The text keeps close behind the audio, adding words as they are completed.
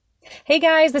Hey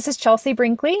guys, this is Chelsea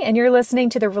Brinkley, and you're listening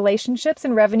to the Relationships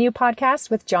and Revenue podcast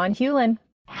with John Hewlin.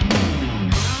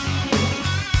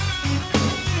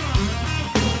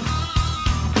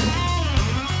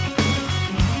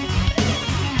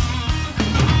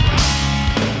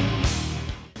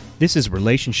 This is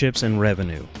Relationships and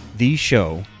Revenue, the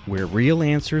show where real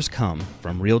answers come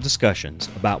from real discussions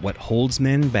about what holds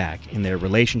men back in their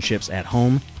relationships at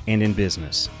home and in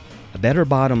business. A better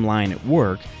bottom line at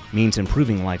work means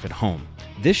improving life at home.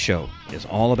 This show is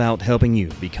all about helping you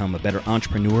become a better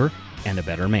entrepreneur and a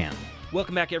better man.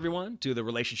 Welcome back, everyone, to the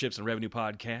Relationships and Revenue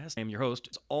podcast. I'm your host.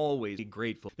 It's always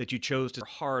grateful that you chose to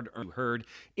hard-earned heard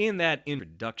in that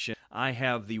introduction. I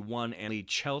have the one and only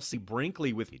Chelsea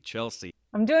Brinkley with me. Chelsea.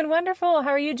 I'm doing wonderful.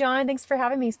 How are you, John? Thanks for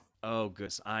having me. Oh,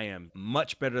 goodness. I am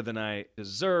much better than I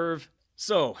deserve.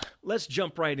 So let's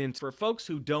jump right into. For folks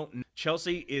who don't know,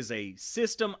 Chelsea is a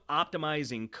system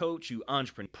optimizing coach who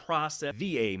entrepreneur process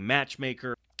VA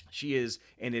matchmaker. She is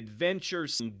an adventure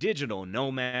digital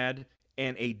nomad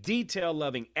and a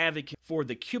detail-loving advocate for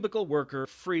the cubicle worker,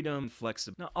 freedom,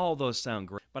 flexibility. Now, all those sound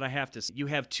great, but I have to say, you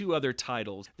have two other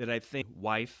titles that I think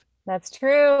wife. That's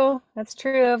true. That's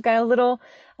true. I've got a little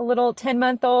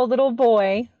 10-month-old little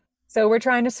boy. So we're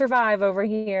trying to survive over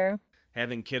here.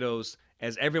 Having kiddos,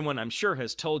 as everyone I'm sure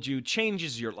has told you,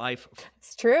 changes your life.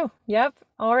 It's true. Yep.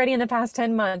 Already in the past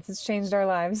 10 months, it's changed our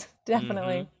lives.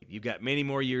 Definitely. Mm-hmm. You've got many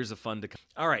more years of fun to come.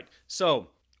 All right. So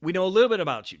we know a little bit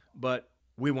about you, but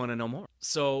we want to know more.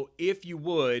 So if you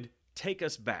would take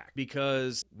us back,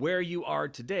 because where you are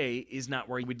today is not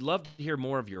where we'd love to hear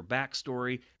more of your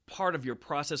backstory, part of your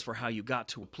process for how you got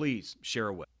to. Please share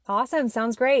away. Awesome.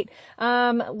 Sounds great.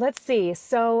 Let's see.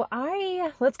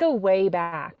 Let's go way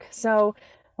back.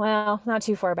 Well, not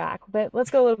too far back, but let's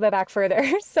go a little bit back further.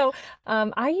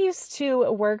 I used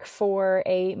to work for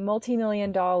a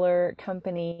multi-million-dollar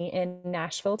company in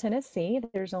Nashville, Tennessee.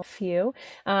 There's a few,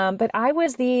 but I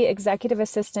was the executive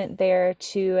assistant there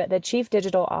to the chief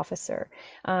digital officer.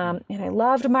 And I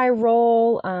loved my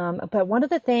role. But one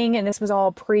of the things, and this was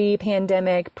all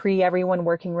pre-pandemic, everyone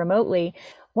working remotely,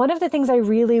 one of the things I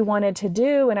really wanted to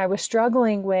do and I was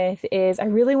struggling with is I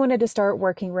really wanted to start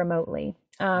working remotely.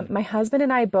 My husband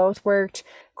and I both worked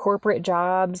corporate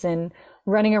jobs and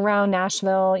running around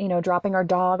Nashville, dropping our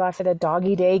dog off at a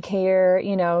doggy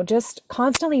daycare, just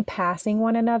constantly passing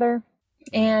one another.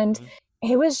 And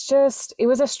it was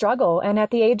a struggle. And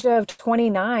at the age of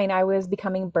 29, I was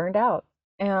becoming burned out,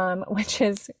 which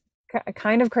is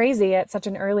kind of crazy at such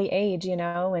an early age,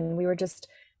 and we were just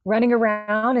running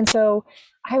around. And so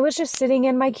I was just sitting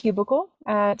in my cubicle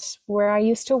at where I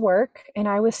used to work, and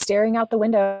I was staring out the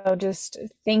window, just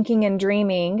thinking and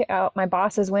dreaming out my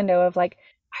boss's window of like,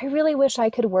 I really wish I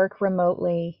could work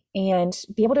remotely and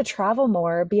be able to travel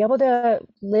more, be able to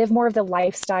live more of the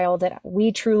lifestyle that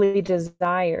we truly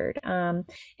desired.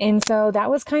 And so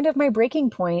that was kind of my breaking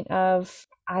point of,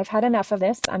 I've had enough of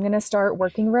this. I'm going to start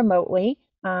working remotely.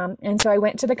 And so I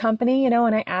went to the company, and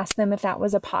I asked them if that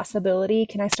was a possibility.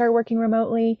 Can I start working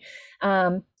remotely?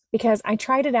 Because I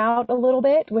tried it out a little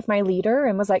bit with my leader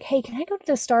and was like, hey, can I go to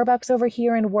the Starbucks over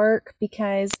here and work?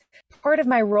 Because part of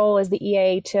my role as the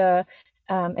EA to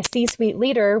a C-suite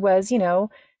leader was,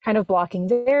 kind of blocking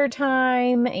their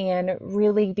time and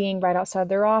really being right outside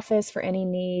their office for any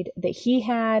need that he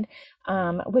had,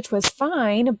 which was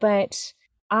fine. But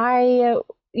a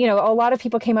lot of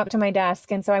people came up to my desk,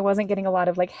 and so I wasn't getting a lot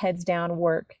of like heads down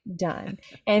work done.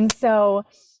 And so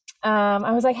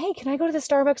I was like, hey, can I go to the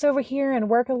Starbucks over here and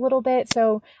work a little bit?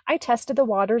 So I tested the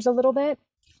waters a little bit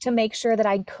to make sure that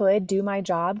I could do my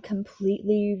job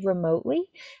completely remotely.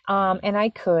 And I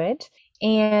could.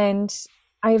 And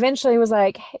I eventually was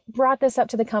like, brought this up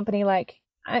to the company, like,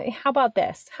 how about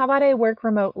this? How about I work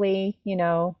remotely?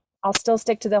 I'll still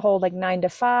stick to the whole like 9 to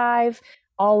 5,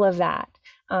 all of that.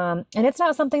 And it's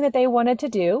not something that they wanted to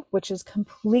do, which is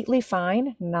completely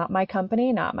fine. Not my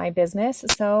company, not my business.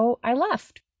 So I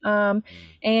left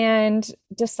and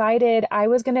decided I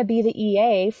was going to be the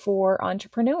EA for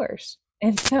entrepreneurs.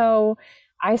 And so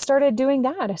I started doing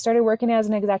that. I started working as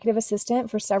an executive assistant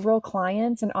for several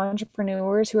clients and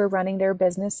entrepreneurs who are running their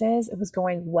businesses. It was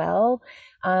going well.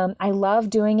 I love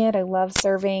doing it. I love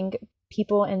serving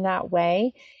people in that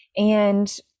way.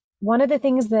 And one of the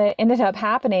things that ended up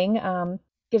happening,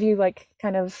 give you like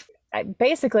kind of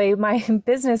basically my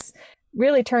business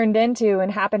really turned into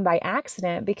and happened by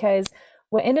accident, because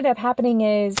what ended up happening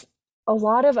is a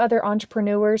lot of other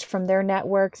entrepreneurs from their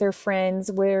network, their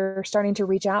friends, were starting to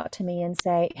reach out to me and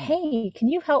say, hey, can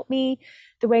you help me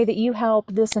the way that you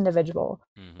help this individual?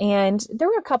 And there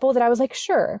were a couple that I was like,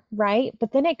 sure, right?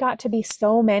 But then it got to be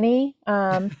so many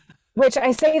which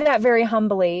I say that very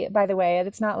humbly, by the way.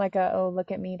 It's not like a, oh,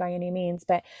 look at me by any means,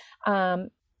 but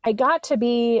I got to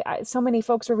be, so many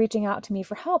folks were reaching out to me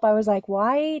for help. I was like,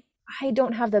 why? I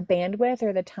don't have the bandwidth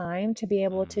or the time to be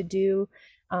able to Mm, do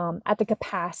at the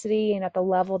capacity and at the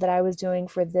level that I was doing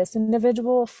for this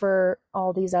individual for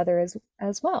all these others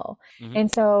as well. mhm.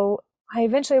 And so I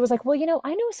eventually was like, well,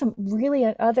 I know some really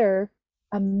other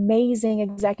amazing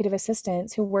executive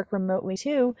assistants who work remotely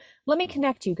too. Let me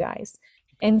connect you guys.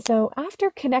 And so after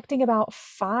connecting about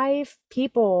 5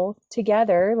 people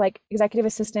together, like executive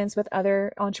assistants with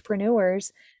other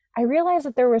entrepreneurs, I realized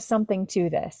that there was something to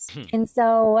this. Okay. And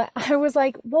so I was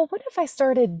like, well, what if I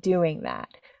started doing that?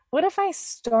 What if I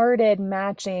started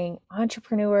matching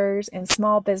entrepreneurs and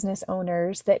small business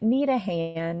owners that need a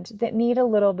hand, that need a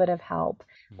little bit of help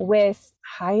Mhm, with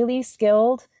highly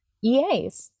skilled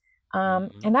EAs?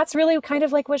 mhm. And that's really kind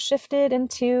of like what shifted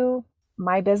into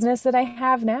my business that I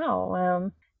have now.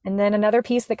 And then another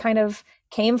piece that kind of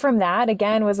came from that,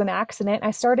 again, was an accident.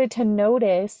 I started to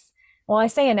notice, well, I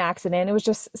say an accident, it was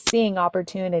just seeing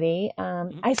opportunity.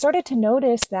 Mhm. I started to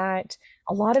notice that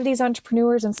a lot of these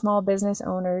entrepreneurs and small business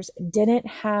owners didn't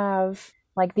have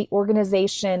like the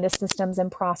organization, the systems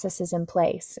and processes in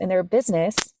place in their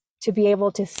business to be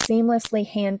able to seamlessly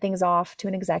hand things off to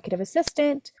an executive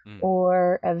assistant Mm.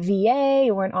 or a VA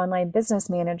or an online business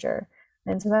manager.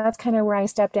 And so that's kind of where I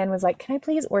stepped in, was like, can I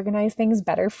please organize things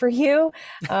better for you?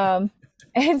 Um,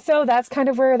 and so that's kind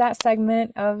of where that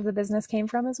segment of the business came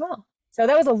from as well. So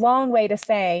that was a long way to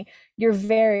say your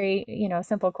very,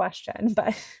 simple question,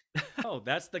 but Oh,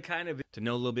 that's the kind of to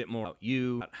know a little bit more about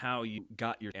you, about how you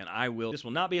got your. And I will. This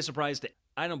will not be a surprise to.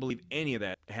 I don't believe any of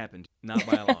that happened, not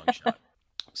by a long shot.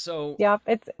 So, yeah,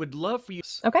 it's would love for you.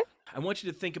 okay. I want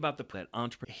you to think about that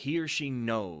entrepreneur. He or she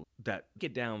know that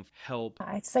get down help.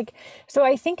 It's like, so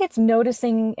I think it's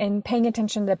noticing and paying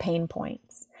attention to pain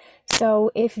points.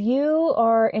 So if you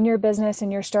are in your business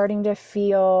and you're starting to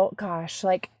feel, gosh,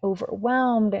 like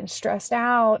overwhelmed and stressed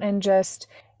out and just,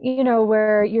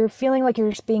 where you're feeling like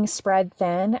you're being spread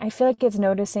thin, I feel like it's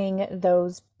noticing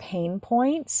those pain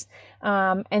points.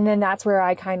 And then that's where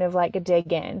I kind of like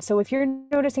dig in. So if you're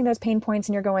noticing those pain points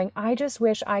and you're going, I just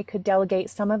wish I could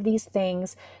delegate some of these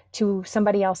things to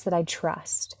somebody else that I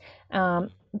trust.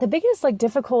 The biggest like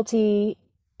difficulty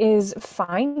is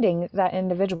finding that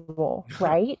individual,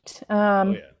 right?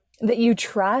 Oh yeah. That you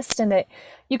trust and that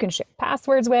you can share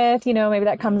passwords with, maybe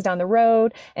that comes down the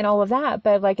road and all of that.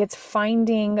 But like it's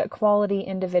finding quality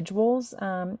individuals.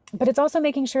 But it's also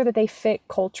making sure that they fit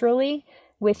culturally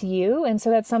with you. And so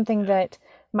that's something that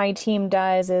my team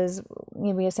does is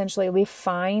we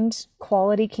find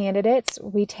quality candidates.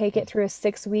 We take it through a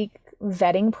 6-week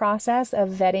vetting process of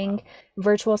vetting Wow.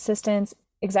 virtual assistants,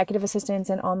 executive assistants,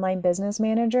 and online business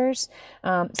managers.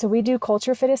 So we do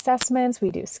culture fit assessments, we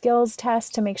do skills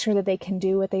tests to make sure that they can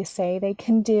do what they say they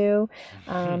can do.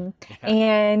 Yeah.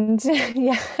 And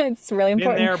yeah, it's really Been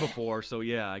important. there before, so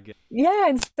yeah, I get. Yeah,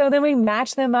 and so then we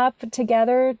match them up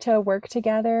together to work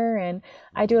together. And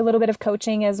I do a Mhm. little bit of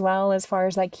coaching as well, as far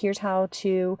as like, here's how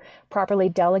to properly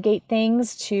delegate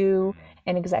things to Mm.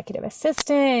 an executive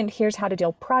assistant, here's how to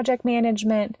deal project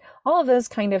management, all of those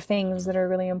kind of things Mhm. that are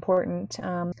really important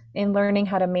in learning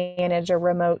how to manage a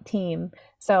remote team.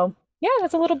 So, yeah,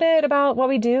 that's a little bit about what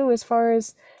we do as far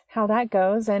as how that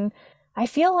goes. And I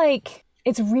feel like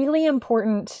it's really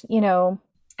important,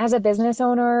 as a business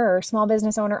owner or small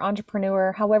business owner,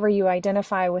 entrepreneur, however you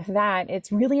identify with that,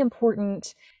 it's really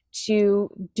important to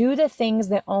do the things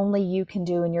that only you can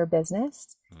do in your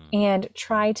business Mhm. and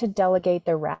try to delegate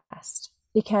the rest.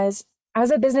 Because as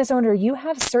a business owner, you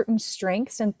have certain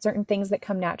strengths and certain things that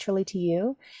come naturally to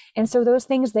you. And so those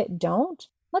things that don't,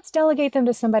 let's delegate them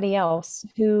to somebody else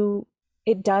who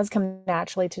it does come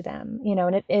naturally to them,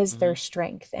 and it is their Mhm.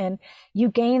 strength. And you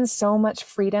gain so much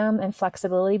freedom and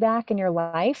flexibility back in your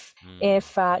life Mhm.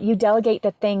 if you delegate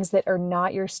the things that are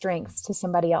not your strengths to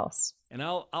somebody else. And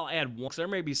I'll add one. 'Cause there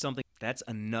may be something that's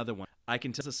another one. I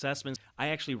can tell assessments. I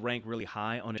actually rank really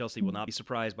high on it. Chelsea will not be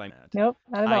surprised by that. Nope,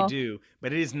 not at I all. do,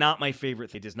 but it is not my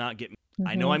favorite thing. It does not get me.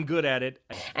 I know Hmm. I'm good at it.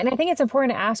 And I think it's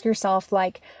important to ask yourself,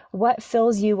 like, what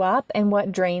fills you up and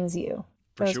what drains you?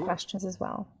 For Those sure. questions as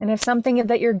well. And if something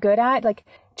that you're good at, like,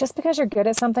 just because you're good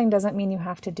at something doesn't mean you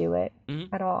have to do it Hmm.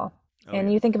 at all. Oh And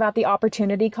yeah. you think about the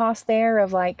opportunity cost there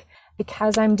of like,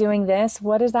 because I'm doing this,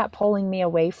 what is that pulling me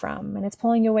away from? And it's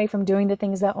pulling you away from doing the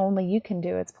things that only you can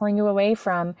do. It's pulling you away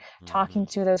from Hmm. talking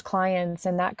to those clients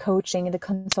and that coaching, the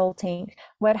consulting,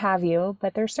 what have you.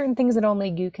 But there's certain things that only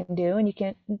you can do, and you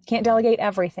can't Hmm. delegate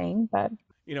everything. But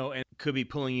And could be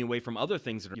pulling you away from other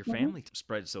things that your mhm, family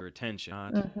spreads their attention.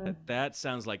 mhm. That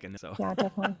sounds like a so. Yeah,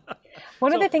 definitely.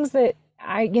 One of the So. things that Go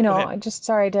ahead. I'm just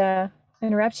sorry to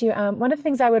interrupt you. One of the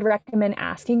things I would recommend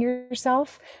asking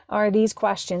yourself are these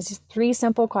questions, these three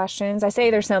simple questions. I say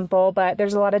they're simple, but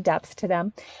there's a lot of depth to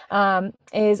them.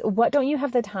 Is what don't you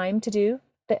have the time to do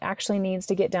that actually needs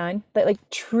to get done, that like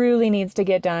truly needs to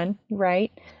get done,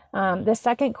 right? The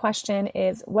second question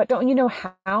is what don't you know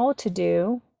how to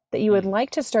do that you would like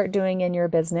to start doing in your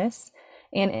business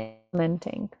and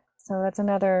implementing? So that's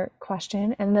another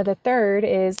question. And then the third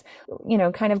is,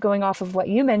 kind of going off of what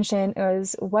you mentioned,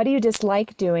 is what do you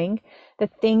dislike doing? The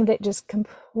thing that just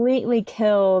completely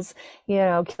kills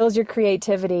your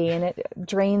creativity and it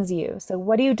drains you. So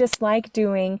what do you dislike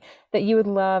doing that you would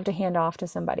love to hand off to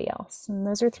somebody else? And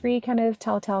those are three kind of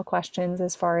telltale questions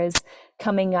as far as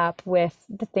coming up with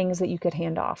the things that you could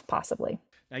hand off possibly.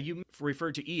 Now, you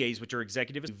referred to EAs, which are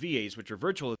executive, VAs, which are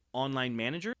virtual online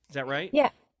manager. Is that right? Yeah.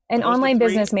 An online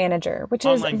business manager, which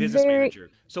is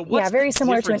So what's very the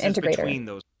similar to an differences integrator. between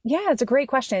those? Yeah, it's a great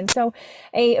question. So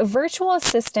a virtual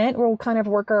assistant, we'll kind of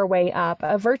work our way up.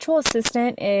 A virtual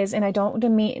assistant is, and I don't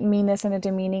mean this in a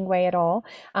demeaning way at all,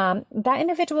 that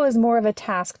individual is more of a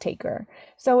task taker.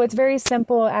 So it's very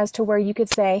simple as to where you could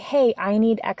say, hey, I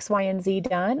need X, Y, and Z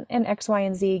done, and X, Y,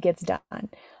 and Z gets done.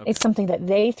 Okay. It's something that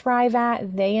they thrive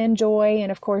at, they enjoy,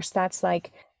 and of course that's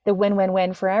like the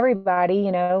win-win-win for everybody,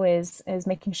 is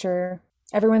making sure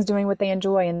everyone's doing what they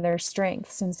enjoy and their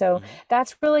strengths. And so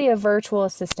that's really a virtual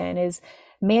assistant, is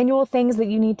manual things that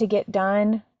you need to get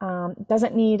done.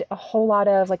 Doesn't need a whole lot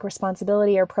of like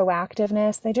responsibility or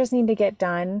proactiveness. They just need to get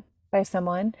done by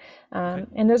someone.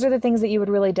 And those are the things that you would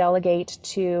really delegate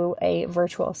to a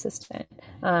virtual assistant.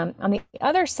 On the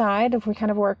other side, if we kind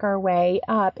of work our way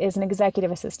up, is an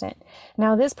executive assistant.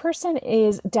 Now, this person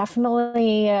is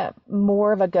definitely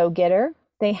more of a go-getter.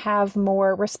 They have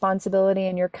more responsibility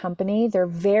in your company. They're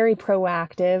very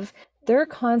proactive. They're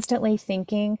constantly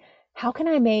thinking, how can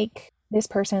I make this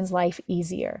person's life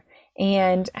easier?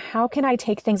 And how can I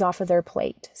take things off of their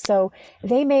plate? So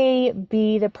they may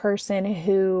be the person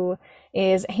who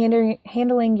is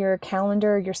handling your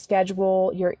calendar, your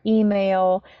schedule, your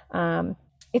email.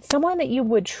 It's someone that you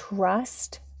would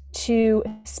trust to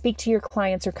speak to your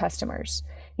clients or customers.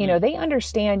 They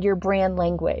understand your brand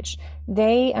language.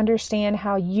 They understand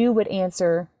how you would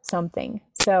answer something.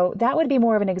 So that would be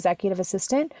more of an executive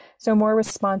assistant. So more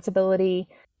responsibility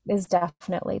is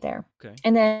definitely there. Okay.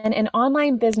 And then an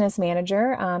online business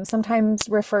manager, sometimes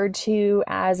referred to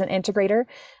as an integrator.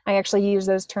 I actually use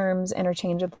those terms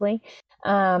interchangeably.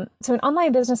 So an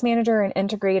online business manager and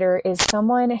integrator is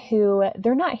someone who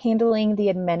they're not handling the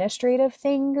administrative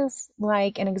things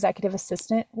like an executive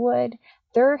assistant would.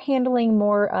 They're handling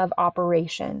more of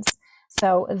operations.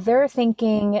 So they're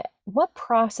thinking, what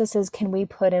processes can we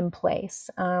put in place?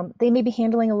 They may be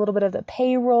handling a little bit of the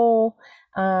payroll,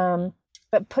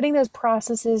 but putting those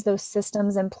processes, those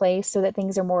systems in place so that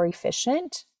things are more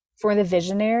efficient for the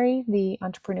visionary, the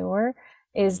entrepreneur,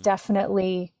 is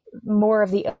definitely more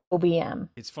of the OBM.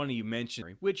 It's funny you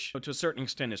mentioned, which to a certain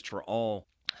extent is for all.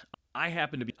 I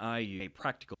happen to be a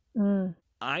practical.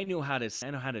 I know how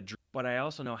to draw, but I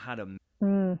also know how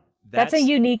to. That's a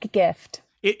unique gift.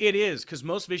 It is, because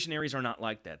most visionaries are not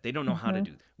like that. They don't know how to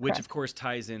do that, which of course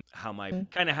ties in how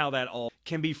how that all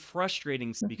can be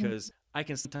frustrating because I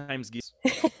can sometimes get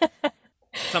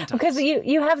because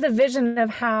you have the vision of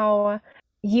how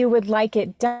you would like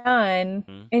it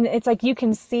done, and it's like you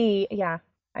can see, I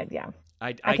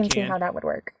can see how that would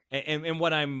work. And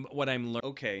what I'm learning.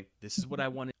 Okay, this is what I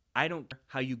wanted. I don't care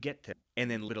how you get to,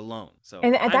 and then let alone. So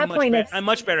and at that point, I'm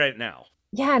much better at it now.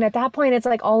 Yeah, and at that point, it's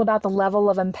like all about the level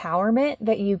of empowerment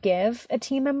that you give a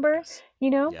team member,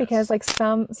 because like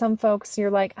some folks, you're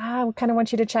like, I kind of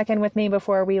want you to check in with me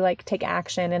before we like take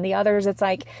action. And the others, it's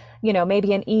like,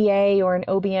 maybe an EA or an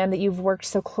OBM that you've worked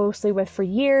so closely with for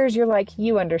years. You're like,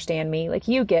 you understand me, like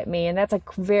you get me. And that's a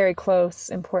very close,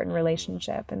 important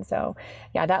relationship. And so,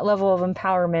 yeah, that level of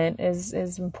empowerment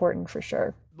is important for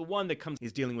sure. The one that comes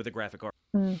is dealing with a graphic art,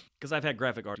 because I've had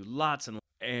graphic art lots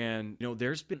and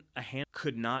there's been a hand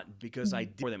could not, because I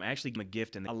did for them. I actually give them a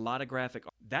gift and a lot of graphic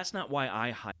art. That's not why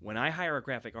I hire. When I hire a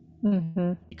graphic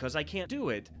art, because I can't do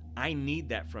it, I need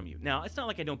that from you. Now, it's not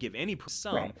like I don't give any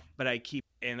some, but I keep,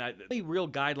 and the only real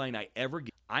guideline I ever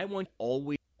give, I want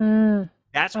always,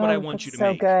 that's what I want you to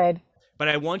make. So good. But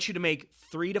I want you to make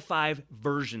 3 to 5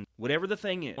 versions, whatever the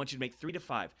thing is. I want you to make 3 to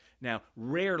 5. Now,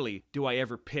 rarely do I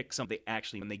ever pick something.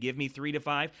 Actually, when they give me 3 to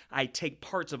 5, I take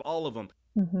parts of all of them,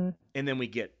 and then we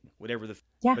get whatever the.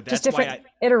 Yeah, but just different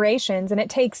iterations, and it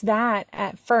takes that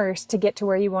at first to get to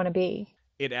where you want to be.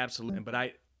 It absolutely.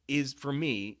 But is for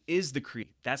me is the create.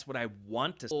 That's what I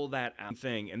want to pull that out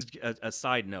thing. And a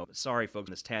side note, sorry folks,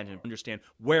 on this tangent, understand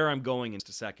where I'm going in just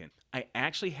a second. I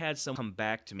actually had someone come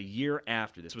back to me a year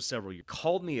after this was several years,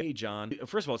 called me, hey John.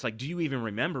 First of all, it's like, do you even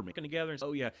remember me together?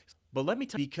 Oh yeah, but let me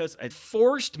tell you, because it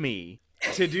forced me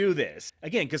to do this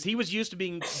again, because he was used to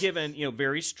being given,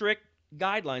 very strict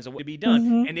guidelines of what to be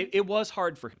done. And it was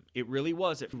hard for him. It really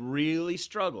was. It really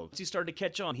struggled. Once he started to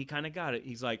catch on, he kind of got it.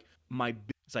 He's like,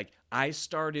 it's like I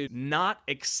started not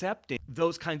accepting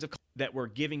those kinds of that were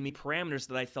giving me parameters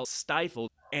that I felt stifled,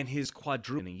 and his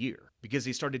quadruple in a year, because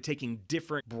he started taking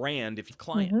different brand if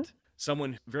client.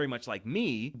 Someone very much like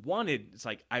me it's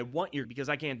like, I want your, because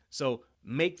I can't, so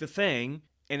make the thing.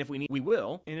 And if we need, we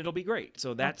will, and it'll be great.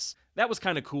 So that was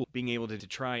kind of cool, being able to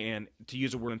try and to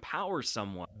use a word, empower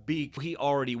someone, be who he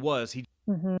already was.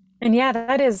 And yeah,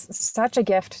 that is such a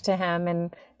gift to him,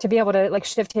 and to be able to like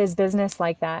shift his business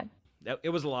like that. It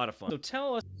was a lot of fun. So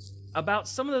tell us about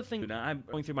some of the things. Now I'm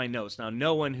going through my notes. Now,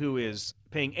 no one who is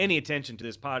paying any attention to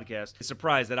this podcast is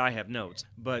surprised that I have notes,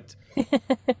 but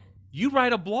you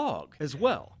write a blog as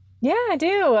well. Yeah, I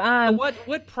do.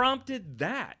 What prompted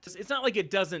that? It's not like it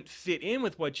doesn't fit in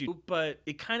with what you do, but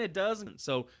it kind of doesn't.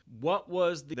 So what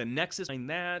was the nexus behind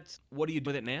that? What do you do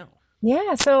with it now?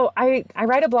 Yeah, so I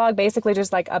write a blog basically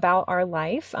just like about our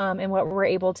life and what we're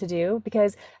able to do,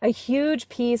 because a huge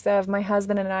piece of my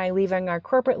husband and I leaving our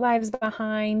corporate lives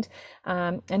behind,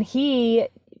 and he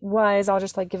was, I'll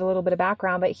just like give a little bit of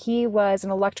background, but he was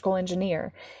an electrical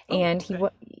engineer, and he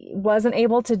wasn't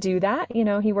able to do that.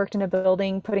 He worked in a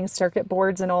building putting circuit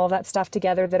boards and all of that stuff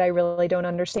together that I really don't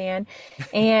understand.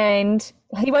 And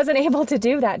he wasn't able to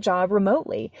do that job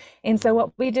remotely. And so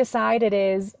what we decided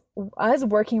is, us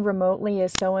working remotely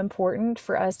is so important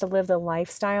for us to live the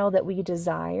lifestyle that we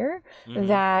desire,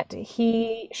 that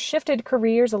he shifted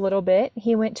careers a little bit.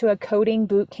 He went to a coding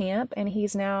boot camp, and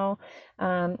he's now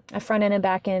a front end and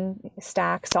back end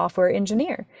stack software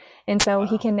engineer. And so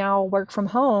he can now work from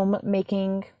home,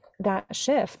 making that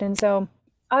shift. And so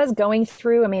I was going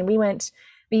through,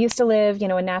 we used to live,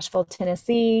 in Nashville,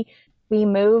 Tennessee. We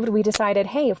moved, we decided,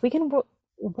 hey, if we can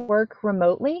work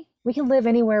remotely, we can live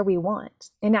anywhere we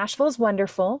want. And Nashville is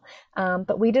wonderful,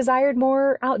 but we desired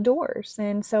more outdoors.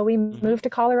 And so we moved to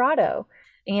Colorado,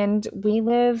 and we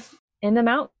live in the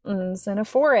mountains, in a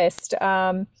forest,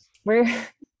 where,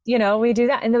 we do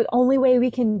that. And the only way we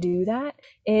can do that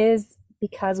is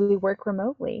because we work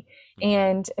remotely.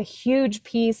 And a huge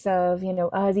piece of,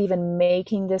 us even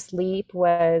making this leap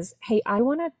was, hey, I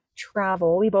want to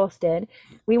travel. We both did.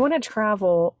 We want to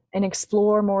travel and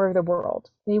explore more of the world.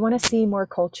 We want to see more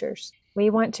cultures. We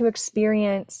want to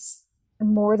experience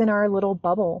more than our little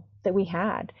bubble that we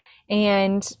had.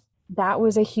 And that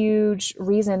was a huge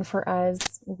reason for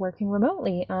us working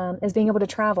remotely, is being able to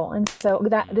travel. And so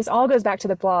this all goes back to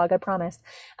the blog, I promise.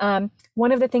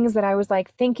 One of the things that I was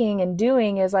like thinking and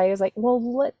doing is I was like,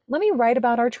 well, let me write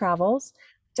about our travels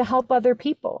to help other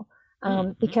people.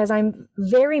 Because I'm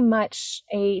very much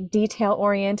a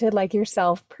detail-oriented, like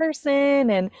yourself, person,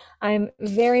 and I'm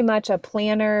very much a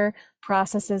planner,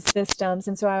 processes, systems.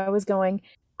 And so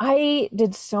I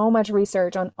did so much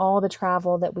research on all the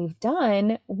travel that we've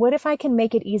done. What if I can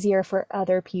make it easier for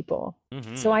other people?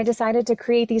 So I decided to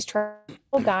create these travel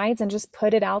guides and just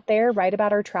put it out there, write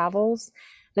about our travels,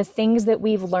 the things that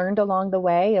we've learned along the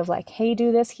way of like, hey,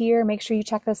 do this here, make sure you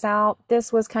check this out.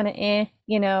 This was kind of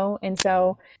and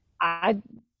so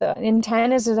the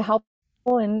intent is to help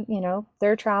people in,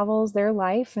 their travels, their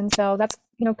life. And so that's,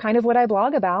 kind of what I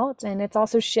blog about. And it's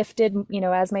also shifted,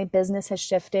 as my business has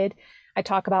shifted. I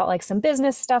talk about like some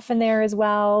business stuff in there as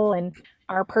well, and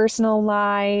our personal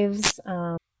lives,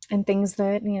 and things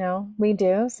that, we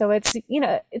do. So it's,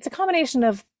 it's a combination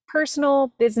of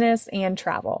personal, business, and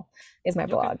travel is my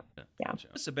blog. Yeah.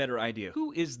 That's a better idea.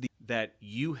 Who is that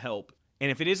you help? And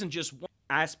if it isn't just one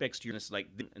aspects to your business, like,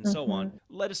 and so on,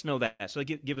 let us know that. So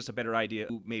give us a better idea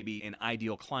who maybe an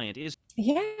ideal client is.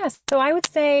 Yes. So I would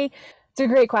say it's a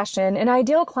great question. An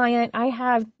ideal client, I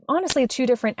have honestly two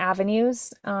different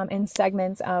avenues and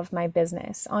segments of my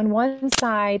business. On one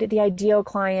side, the ideal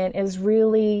client is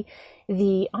really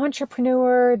the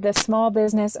entrepreneur, the small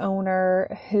business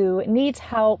owner who needs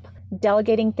help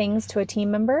delegating things to a team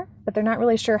member, but they're not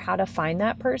really sure how to find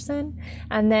that person.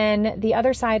 And then the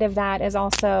other side of that is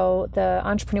also the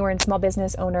entrepreneur and small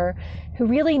business owner who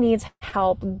really needs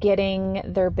help getting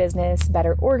their business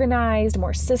better organized,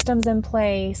 more systems in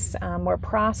place, more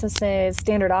processes.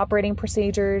 Standard operating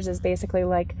procedures is basically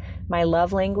like my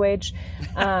love language.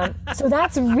 So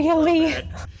that's really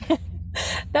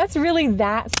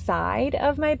that side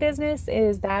of my business.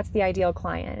 That's the ideal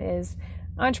client, is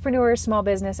entrepreneurs, small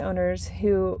business owners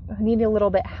who need a little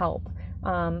bit help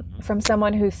from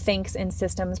someone who thinks in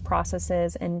systems,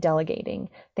 processes, and delegating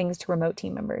things to remote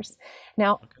team members.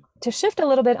 Now, to shift a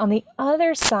little bit on the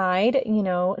other side,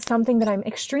 something that I'm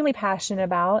extremely passionate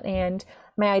about and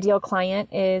my ideal client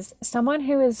is someone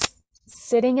who is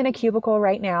sitting in a cubicle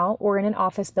right now or in an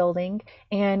office building,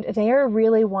 and they are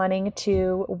really wanting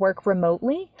to work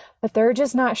remotely, but they're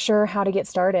just not sure how to get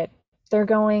started. They're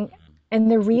going, and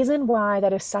the reason why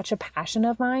that is such a passion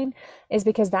of mine is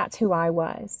because that's who I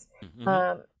was.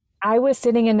 I was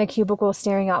sitting in the cubicle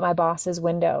staring out my boss's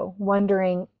window,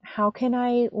 wondering, how can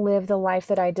I live the life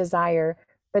that I desire,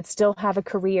 but still have a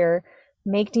career,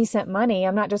 make decent money?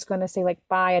 I'm not just going to say like,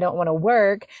 bye, I don't want to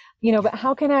work, but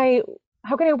how can I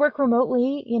work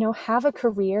remotely, have a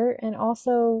career and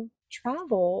also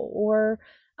travel or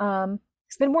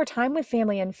spend more time with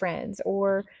family and friends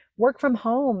or work from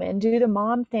home and do the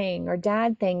mom thing or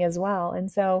dad thing as well.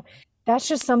 And so that's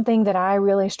just something that I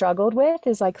really struggled with,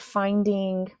 is like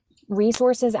finding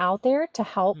resources out there to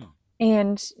help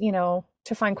and,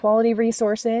 to find quality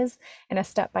resources and a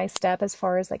step-by-step as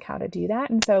far as like how to do that.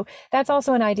 And so that's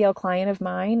also an ideal client of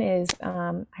mine is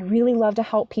I really love to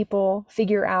help people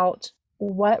figure out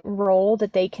what role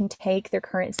that they can take their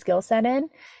current skill set in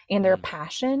and their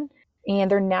passion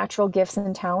and their natural gifts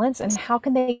and talents, and how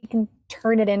they can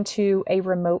turn it into a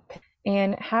remote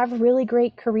and have really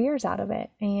great careers out of it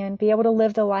and be able to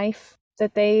live the life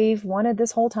that they've wanted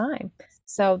this whole time.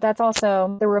 So that's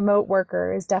also, the remote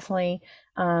worker is definitely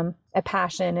a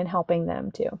passion in helping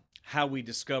them too. How we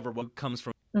discover what comes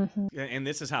from, and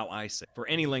this is how I say, for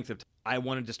any length of time, I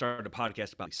wanted to start a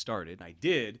podcast about started. I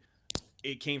did.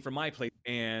 It came from my place,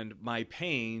 and my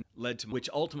pain led to which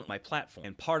ultimately my platform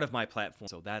and part of my platform.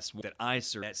 So that's that I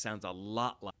serve. That sounds a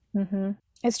lot like.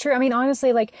 It's true. I mean,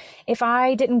 honestly, like if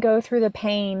I didn't go through the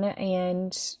pain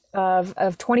and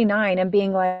of 29 and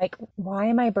being like, why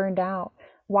am I burned out?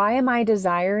 Why am I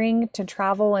desiring to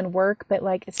travel and work, but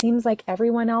like it seems like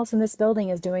everyone else in this building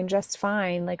is doing just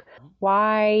fine? Like,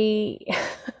 why?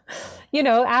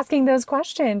 Asking those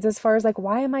questions as far as like,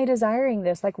 why am I desiring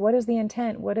this? Like, what is the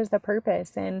intent? What is the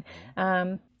purpose? And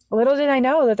little did I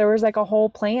know that there was like a whole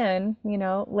plan,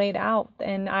 laid out,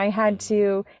 and I had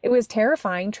to. It was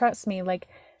terrifying. Trust me. Like,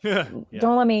 don't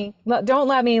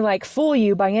let me like fool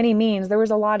you by any means. There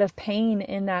was a lot of pain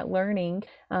in that learning,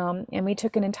 and we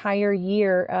took an entire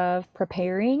year of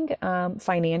preparing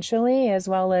financially, as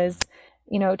well as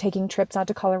taking trips out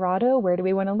to Colorado. Where do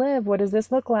we want to live? What does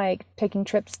this look like? Taking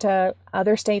trips to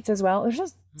other states as well. It was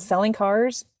just selling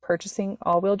cars, purchasing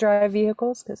all-wheel drive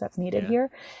vehicles because that's needed here.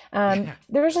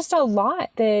 There was just a lot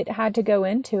that had to go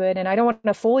into it, and I don't want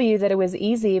to fool you that it was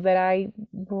easy, but I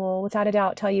will without a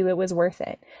doubt tell you it was worth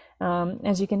it.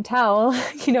 As you can tell,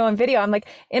 on video, I'm like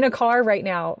in a car right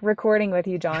now recording with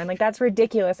you, John. Like, that's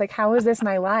ridiculous. Like, how is this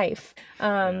my life?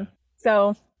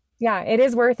 So yeah, it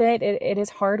is worth it. It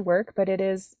is hard work, but it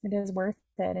is worth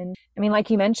it. And I mean, like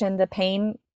you mentioned, the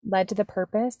pain led to the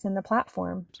purpose and the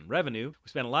platform. Some revenue. We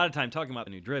spent a lot of time talking about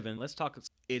the new Driven. Let's talk.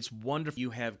 It's wonderful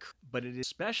you have, but it is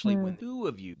especially when two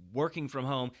of you working from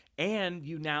home, and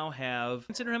you now have,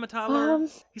 consider him a toddler.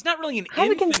 He's not really an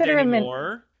infant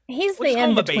anymore. He's the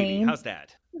in-between. Baby. How's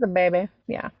that? The baby.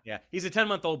 Yeah. Yeah. He's a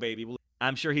 10-month-old baby.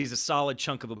 I'm sure he's a solid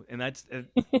chunk of a, and that's,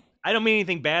 I don't mean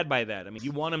anything bad by that. I mean,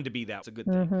 you want him to be that. It's a good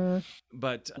thing.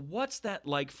 But what's that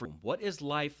like for, what is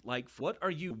life like? What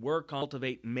are you work,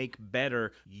 cultivate, make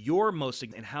better your most,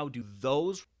 and how do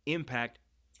those impact?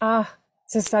 This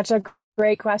is such a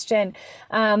great question.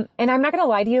 And I'm not going to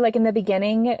lie to you, like in the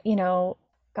beginning,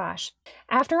 gosh,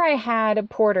 after I had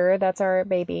Porter, that's our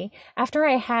baby, after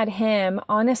I had him,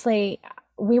 honestly,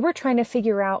 we were trying to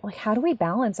figure out, like, how do we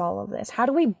balance all of this? How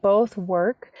do we both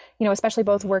work, especially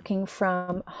both working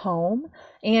from home,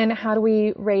 and how do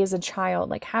we raise a child?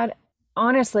 Like,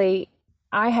 honestly,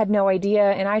 I had no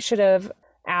idea, and I should have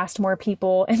asked more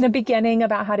people in the beginning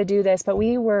about how to do this, but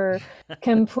we were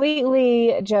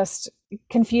completely just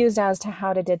confused as to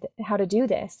how to do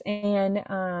this. And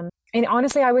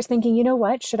honestly, I was thinking, you know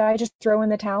what, should I just throw in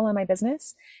the towel on my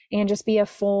business and just be a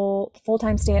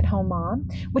full-time stay-at-home mom,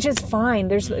 which is fine.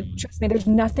 Trust me, there's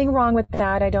nothing wrong with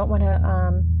that. I don't want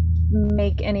to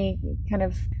make any kind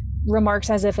of remarks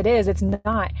as if it is. It's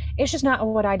not. It's just not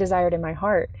what I desired in my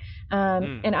heart.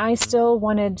 And I still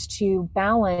wanted to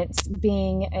balance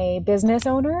being a business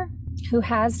owner who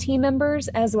has team members,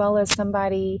 as well as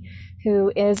somebody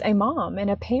who is a mom and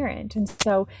a parent. And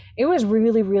so it was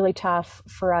really, really tough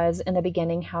for us in the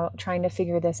beginning, trying to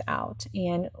figure this out.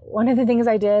 And one of the things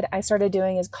I started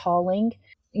doing is calling,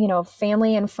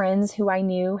 family and friends who I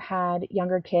knew had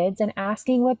younger kids and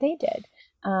asking what they did.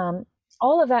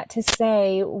 all of that to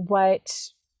say what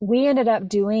we ended up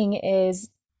doing is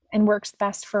and works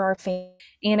best for our family,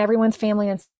 and everyone's family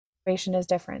and situation is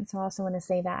different. So I also want to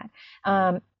say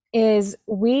that is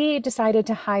we decided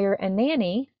to hire a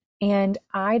nanny, and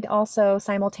I'd also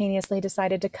simultaneously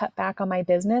decided to cut back on my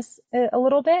business a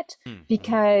little bit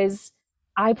because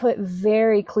I put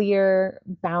very clear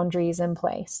boundaries in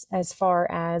place as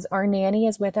far as our nanny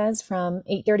is with us from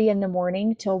 8:30 in the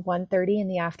morning till 1:30 in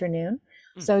the afternoon.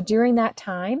 So during that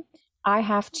time, I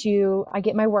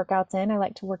get my workouts in. I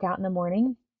like to work out in the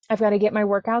morning. I've got to get my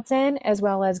workouts in as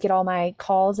well as get all my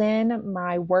calls in,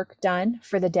 my work done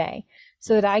for the day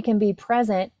so that I can be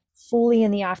present fully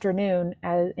in the afternoon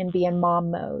and be in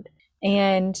mom mode.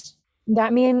 And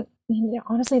that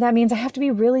honestly, that means I have to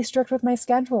be really strict with my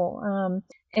schedule,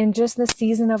 and just the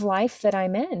season of life that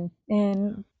I'm in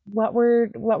and what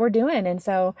we're doing. And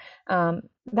so,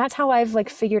 that's how I've like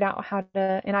figured out how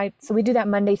to, so we do that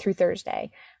Monday through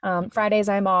Thursday. Fridays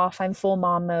I'm off, I'm full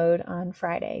mom mode on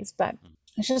Fridays, but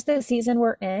it's just the season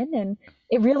we're in. And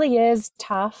it really is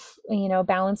tough,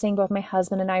 balancing both my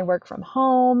husband and I work from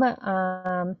home.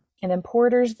 And then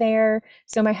Porter's there.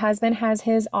 So my husband has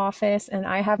his office and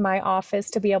I have my office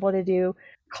to be able to do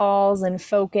calls and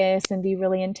focus and be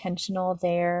really intentional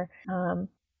there.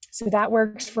 So that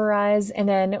works for us. And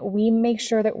then we make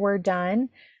sure that we're done.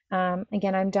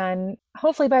 Again, I'm done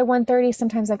hopefully by 1:30.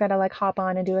 Sometimes I've got to like hop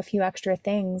on and do a few extra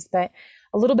things, but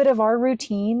a little bit of our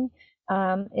routine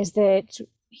is that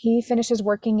he finishes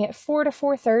working at 4 to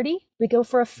 4:30. We go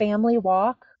for a family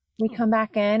walk. We come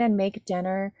back in and make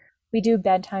dinner. We do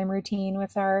bedtime routine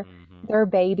with our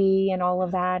baby and all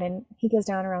of that. And he goes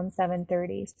down around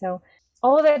 7:30. So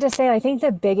all of that to say, I think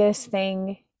the biggest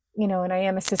thing, and I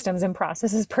am a systems and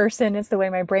processes person, it's the way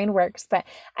my brain works. But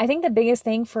I think the biggest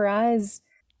thing for us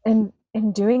in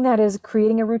doing that is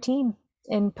creating a routine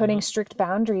and putting strict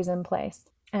boundaries in place.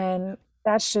 And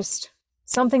that's just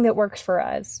something that works for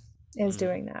us is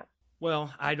doing that.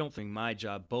 Well, I don't think my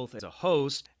job, both as a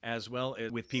host as well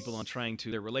as with people on trying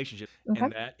to their relationship,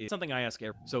 and that is something I ask.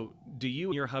 So do you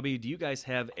and your hubby, do you guys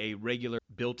have a regular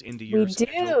built into your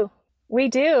schedule? We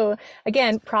do.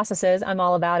 Again, processes, I'm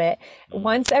all about it.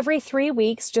 Once every 3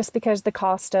 weeks, just because the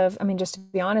cost of, just to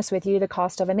be honest with you, the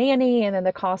cost of a nanny and then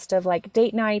the cost of like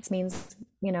date nights means,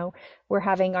 we're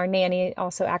having our nanny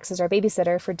also acts as our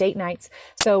babysitter for date nights.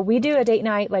 So we do a date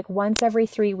night like once every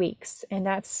 3 weeks. And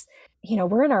that's,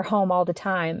 we're in our home all the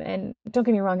time. And don't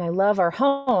get me wrong, I love our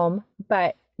home,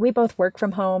 but we both work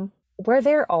from home. We're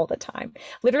there all the time.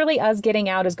 Literally us getting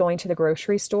out is going to the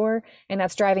grocery store, and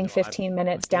that's driving 15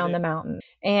 minutes down the mountain.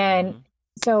 And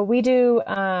so we do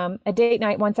a date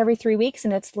night once every 3 weeks,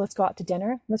 and it's let's go out to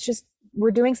dinner.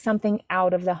 We're doing something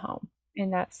out of the home.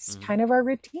 And that's kind of our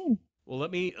routine. Well,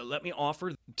 let me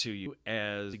offer to you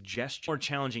as a suggestion, more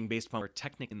challenging based upon our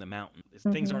technique in the mountain.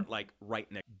 Things aren't like right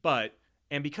next,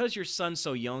 and because your son's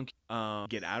so young,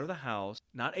 get out of the house,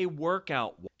 not a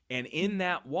workout walk. And in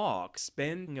that walk,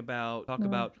 talk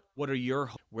about where do you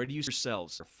see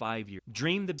yourselves for 5 years?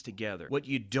 Dream them together. What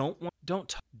you don't want,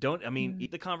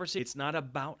 eat the conversation. It's not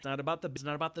about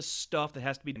the stuff that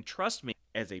has to be done. Trust me,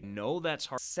 as that's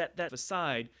hard. Set that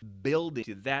aside, build it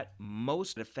to that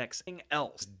most affects anything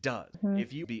else does. I'm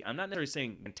not necessarily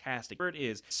saying fantastic, where it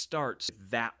is, starts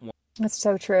that one. That's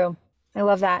so true. I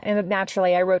love that. And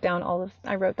naturally, I wrote down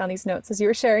these notes as you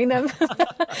were sharing them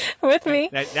with me.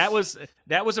 That was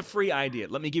a free idea.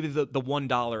 Let me give you the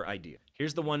 $1 idea.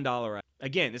 Here's the $1.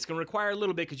 Again, it's going to require a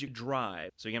little bit because you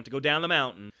drive, so you have to go down the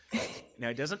mountain. Now,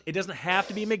 it doesn't have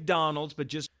to be McDonald's, but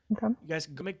just you guys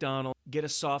can go to McDonald's, get a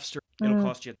soft serve. It'll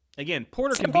cost you. Again,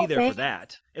 Porter can be there for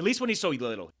that. At least when he's so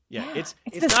little. Yeah, it's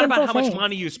not about how much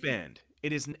money you spend.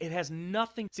 It has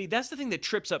nothing. See, that's the thing that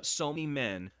trips up so many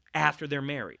men after they're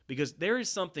married, because there is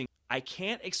something, I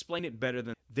can't explain it better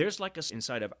than, there's like a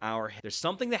inside of our head. There's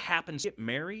something that happens, get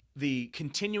married, the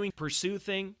continuing pursue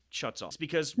thing shuts off. It's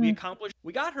because we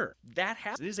got her. That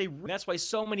happens. That's why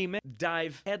so many men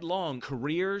dive headlong.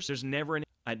 Careers, there's never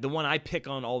the one I pick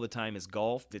on all the time is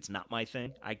golf. It's not my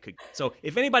thing. So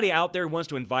if anybody out there wants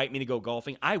to invite me to go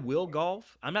golfing, I will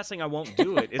golf. I'm not saying I won't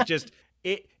do it. It's just,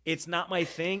 it's not my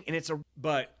thing, and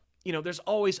but there's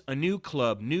always a new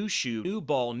club, new shoe, new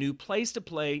ball, new place to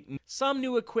play, some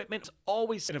new equipment.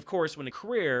 Always, and of course, when a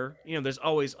career, there's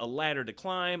always a ladder to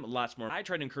climb, lots more. I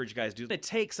try to encourage you guys to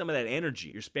take some of that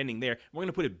energy you're spending there. We're going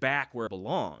to put it back where it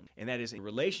belongs, and that is in a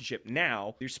relationship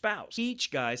now, your spouse. Teach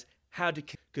guys how to,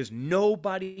 because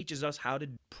nobody teaches us how to.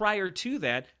 Prior to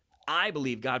that, I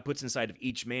believe God puts inside of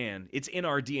each man. It's in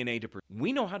our DNA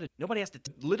we know how to, nobody has to,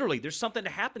 literally, there's something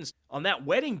that happens on that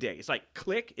wedding day. It's like,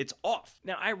 click, it's off.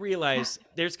 Now, I realize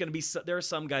there are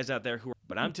some guys out there who are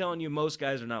But I'm telling you, most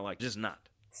guys are not like, just not.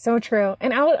 So true.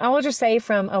 And I will just say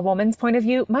from a woman's point of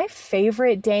view, my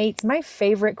favorite dates, my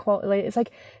favorite quality, it's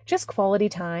like just quality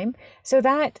time. So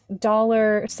that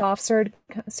dollar soft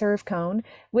serve cone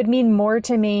would mean more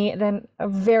to me than a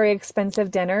very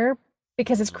expensive dinner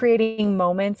because it's creating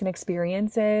moments and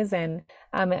experiences. And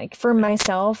like for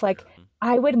myself, like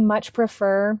I would much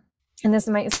prefer, and this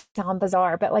might sound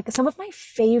bizarre, but like some of my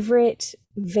favorite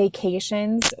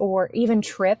vacations or even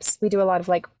trips, we do a lot of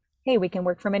like, hey, we can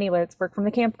work from anywhere. Let's work from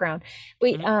the campground.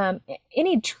 We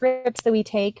any trips that we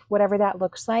take, whatever that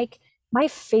looks like, my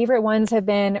favorite ones have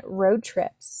been road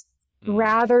trips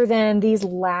rather than these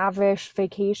lavish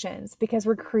vacations because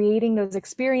we're creating those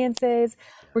experiences.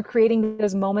 We're creating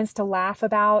those moments to laugh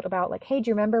about like, hey,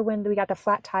 do you remember when we got the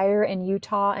flat tire in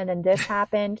Utah and then this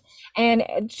happened? And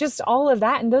just all of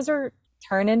that. And those are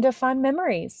turn into fun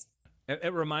memories.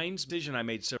 It reminds me of a decision I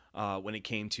made when it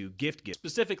came to gifts.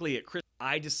 Specifically at Christmas,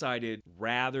 I decided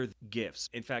rather gifts.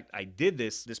 In fact, I did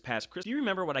this past Christmas. Do you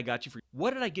remember what I got you for?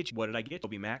 What did I get you? What did I get?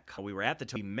 Toby Mac. We were at the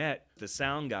time. We met the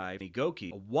sound guy,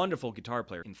 Goki, a wonderful guitar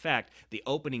player. In fact, the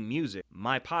opening music,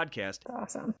 my podcast.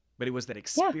 Awesome. But it was that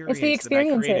experience it's the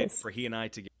experiences that I created for he and I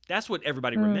together. That's what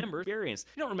everybody remembers. Experience.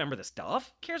 You don't remember the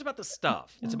stuff. Who cares about the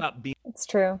stuff? It's about being. It's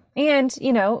true. And,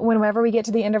 whenever we get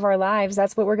to the end of our lives,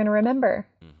 that's what we're going to remember.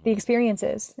 The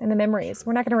experiences and the memories.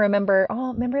 We're not going to remember,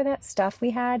 remember that stuff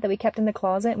we had that we kept in the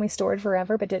closet and we stored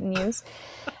forever but didn't use?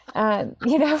 So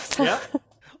yeah,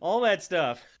 all that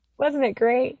stuff. Wasn't it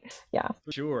great? Yeah.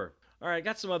 For sure. All right, I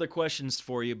got some other questions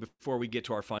for you before we get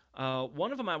to our final.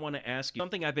 One of them I want to ask you,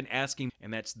 something I've been asking,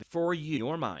 and that's for you, in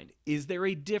your mind. Is there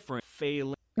a different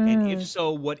failing? And if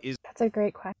so, what is? That's a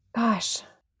great question. Gosh,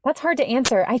 that's hard to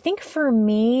answer. I think for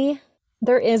me,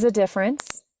 there is a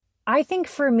difference. I think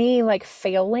for me, like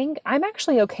failing, I'm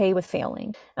actually okay with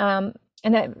failing. And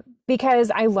that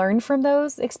because I learned from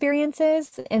those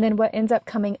experiences, and then what ends up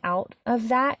coming out of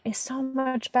that is so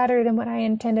much better than what I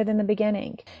intended in the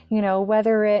beginning.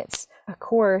 Whether it's a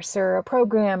course or a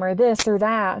program or this or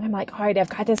that, and I'm like, all right, I've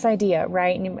got this idea,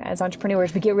 right? And as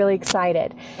entrepreneurs, we get really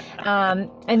excited.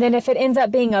 And then if it ends up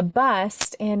being a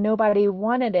bust and nobody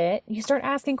wanted it, you start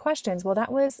asking questions. Well,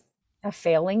 that was a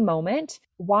failing moment.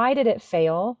 Why did it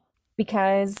fail?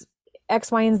 Because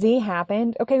X, Y, and Z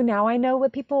happened. Okay, now I know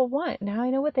what people want. Now I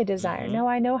know what they desire. Now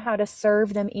I know how to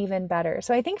serve them even better.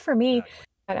 So I think for me,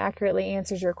 that accurately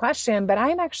answers your question, but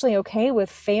I'm actually okay with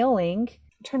failing.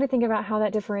 I'm trying to think about how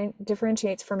that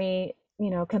differentiates for me,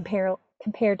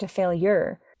 compared to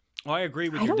failure. Well, I agree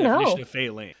with your definition of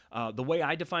failing. The way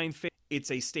I define fail, it's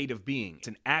a state of being. It's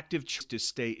an active choice to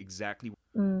stay exactly.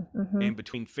 And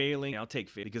between failing, I'll take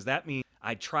fail because that means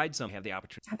I tried something, have the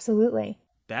opportunity. Absolutely.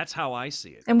 That's how I see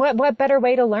it. And what better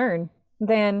way to learn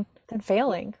than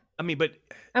failing? I mean, but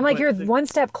I'm like, you're one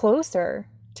step closer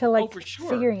to for sure.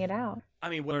 figuring it out. I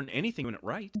mean, learn anything doing it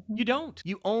right. You don't.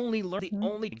 You only learn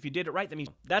if you did it right. That means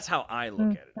that's how I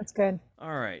look at it. That's good.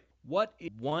 All right. What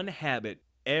is one habit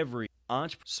every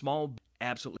entrepreneur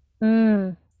absolutely?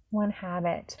 One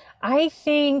habit. I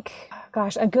think,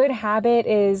 a good habit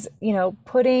is,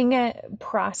 putting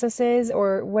processes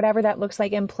or whatever that looks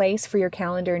like in place for your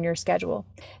calendar and your schedule,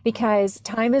 because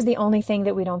time is the only thing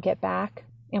that we don't get back.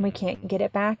 And we can't get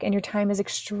it back. And your time is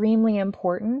extremely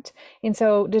important. And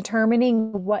so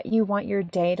determining what you want your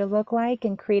day to look like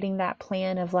and creating that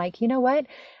plan of like, what?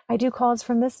 I do calls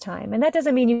from this time. And that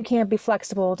doesn't mean you can't be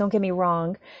flexible. Don't get me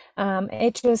wrong.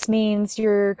 It just means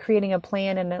you're creating a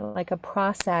plan and a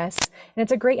process. And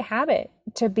it's a great habit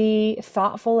to be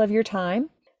thoughtful of your time,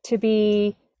 to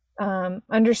be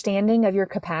understanding of your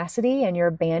capacity and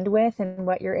your bandwidth and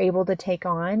what you're able to take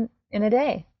on in a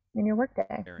day, in your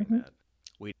workday.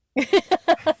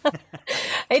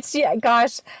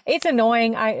 It's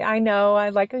annoying. I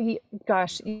know.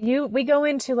 We go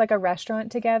into like a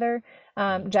restaurant together.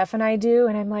 Jeff and I do.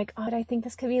 And I'm like, I think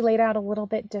this could be laid out a little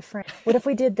bit different. What if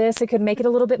we did this? It could make it a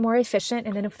little bit more efficient.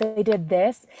 And then if they did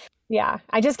this,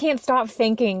 I just can't stop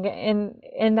thinking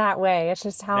in that way. It's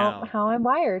just how I'm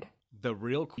wired.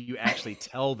 You actually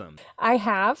tell them. I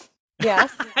have.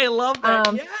 Yes. I love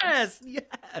that. Yes.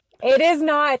 It is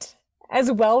not as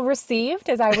well received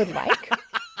as I would like.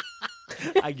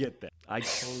 I get that.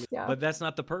 But that's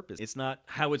not the purpose. It's not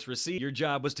how it's received. Your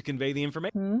job was to convey the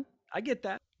information. I get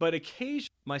that. But occasionally,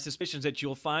 my suspicion is that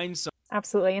you'll find some.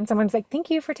 Absolutely. And someone's like, thank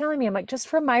you for telling me. I'm like, just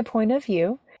from my point of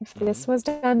view, if this was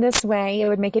done this way, it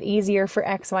would make it easier for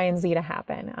X, Y, and Z to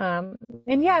happen.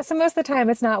 So most of the time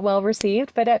it's not well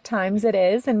received, but at times it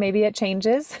is, and maybe it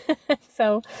changes.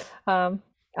 So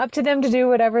up to them to do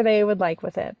whatever they would like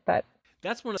with it. But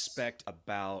That's what I expect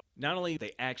about not only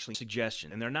they actually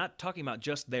suggestion, and they're not talking about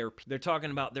just they're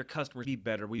talking about their customers be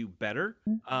better, we do better.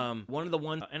 One of the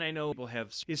ones, and I know people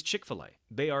have, is Chick-fil-A.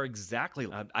 They are exactly.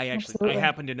 I Absolutely.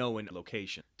 happen to know in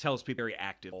location tells people very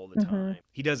active all the time.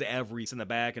 He does everything in the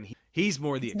back, and he's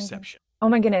more the exception. Oh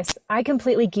my goodness, I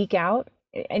completely geek out,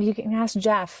 and you can ask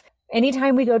Jeff.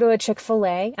 Anytime we go to a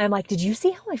Chick-fil-A, I'm like, did you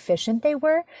see how efficient they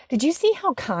were? Did you see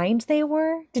how kind they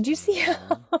were? Did you see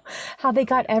how they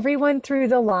got everyone through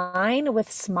the line with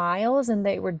smiles and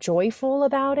they were joyful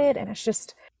about it? And it's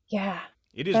just, yeah.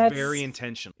 It is very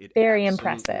intentional. Very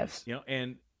impressive. Is,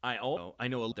 and I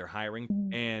know they're hiring,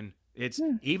 and it's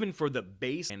even for the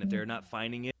base, and if they're not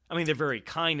finding it, I mean, they're very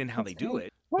kind in how they do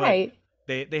it. Right.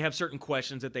 But they have certain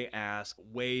questions that they ask,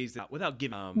 ways that without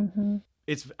giving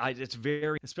It's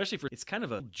very, especially for, it's kind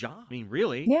of a job. I mean,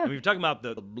 really. Yeah. I mean, we're talking about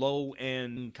the low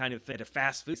end kind of thing at a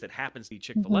fast food that happens to be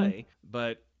Chick-fil-A,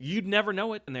 but you'd never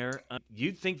know it in there.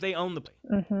 You'd think they own the place.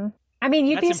 I mean,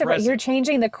 you'd be surprised. You're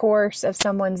changing the course of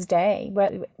someone's day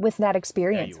with that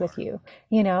experience with you.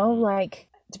 You know, like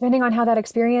depending on how that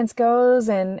experience goes,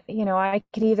 and you know, you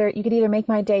could either make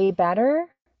my day better,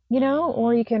 you know,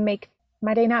 or you can make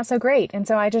my day not so great. And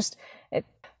so it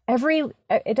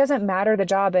doesn't matter the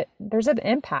job, there's an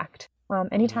impact.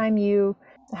 Anytime you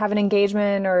have an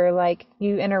engagement or like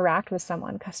you interact with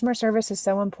someone, customer service is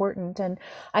so important. And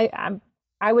I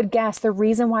would guess the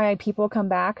reason why people come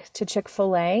back to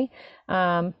Chick-fil-A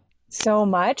so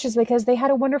much is because they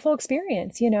had a wonderful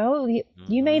experience. You know,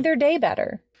 you made their day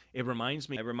better. It reminds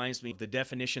me of the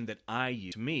definition that I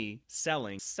use. To me,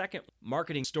 selling, second,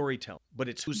 marketing, storytelling, but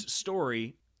it's whose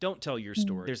story. Don't tell your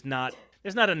story. There's not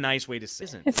a nice way to say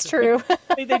it. It's true.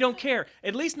 They don't care.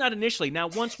 At least not initially. Now,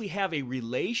 once we have a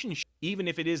relationship, even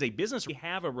if it is a business, we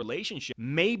have a relationship,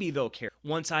 maybe they'll care.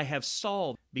 Once I have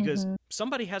solved, because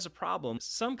somebody has a problem,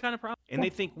 some kind of problem, and they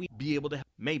think we'd be able to help.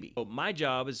 Maybe. So my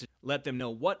job is to let them know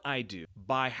what I do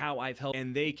by how I've helped,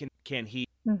 and they can heed.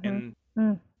 And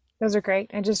those are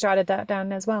great. I just jotted that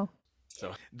down as well.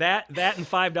 So that and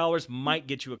 $5 might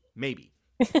get you maybe.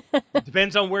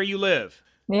 Depends on where you live.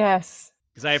 Yes.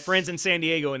 Because I have friends in San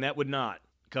Diego, and that would not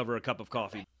cover a cup of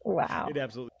coffee. Wow. It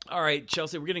absolutely. All right,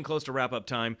 Chelsea, we're getting close to wrap-up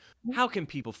time. How can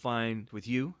people find with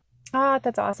you?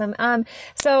 That's awesome.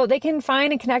 So they can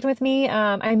find and connect with me.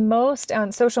 I'm most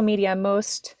on social media,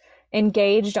 most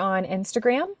engaged on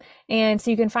Instagram. And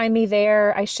so you can find me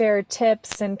there. I share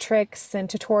tips and tricks and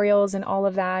tutorials and all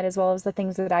of that, as well as the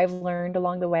things that I've learned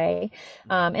along the way,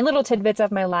 and little tidbits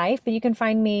of my life. But you can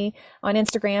find me on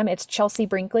Instagram. It's Chelsea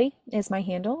Brinkley is my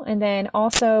handle. And then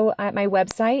also at my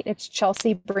website, it's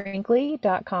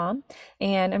chelseabrinkley.com.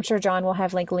 And I'm sure John will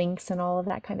have like links and all of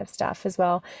that kind of stuff as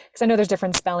well, because I know there's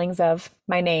different spellings of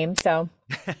my name. So,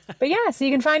 but yeah, so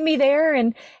you can find me there,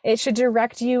 and it should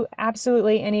direct you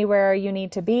absolutely anywhere you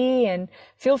need to be. And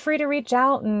feel free to reach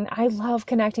out. And I love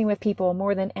connecting with people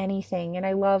more than anything. And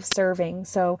I love serving.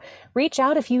 So reach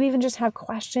out if you even just have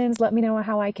questions. Let me know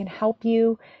how I can help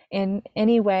you in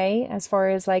any way, as far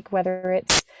as like whether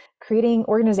it's creating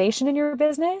organization in your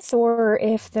business, or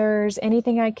if there's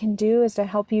anything I can do is to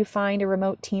help you find a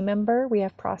remote team member. We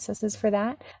have processes for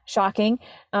that. Shocking.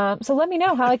 So let me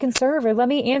know how I can serve, or let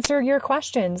me answer your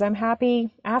questions. I'm happy.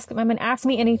 I'm an ask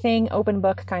me anything, open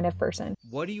book kind of person.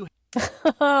 What do you?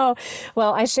 Oh,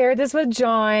 well, I shared this with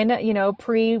John,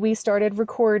 we started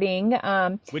recording.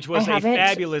 Which was a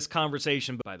fabulous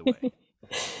conversation, by the way.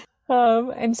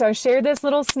 And so I shared this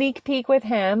little sneak peek with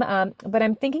him, but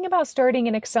I'm thinking about starting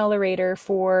an accelerator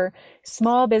for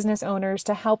small business owners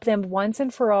to help them once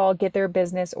and for all get their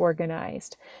business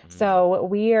organized. So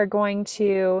we are going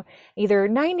to either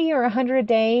 90 or 100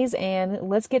 days, and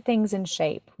let's get things in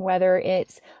shape, whether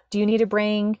it's, do you need to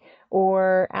bring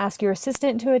or ask your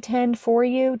assistant to attend for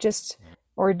you,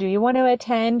 or do you want to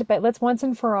attend? But let's once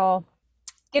and for all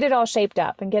get it all shaped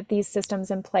up and get these systems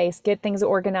in place, get things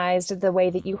organized the way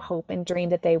that you hope and dream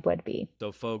that they would be.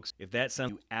 So folks, if that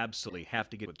sounds, you absolutely have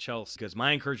to get with Chelsea, because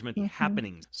my encouragement is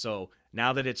happening. So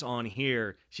now that it's on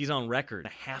here, she's on record.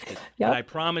 I have to. Yep. But I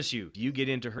promise you, you get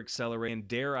into her accelerator, and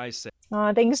dare I say.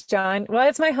 Oh, thanks, John. Well,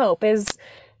 it's my hope is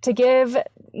to give,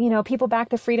 people back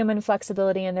the freedom and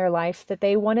flexibility in their life that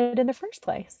they wanted in the first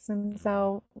place. And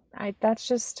so that's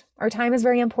just, our time is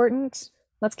very important.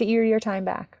 Let's get you your time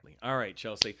back. All right,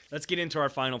 Chelsea, let's get into our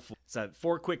final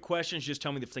 4 quick questions. Just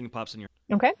tell me the thing that pops in your.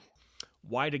 Okay.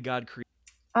 Why did God create?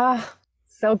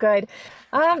 So good.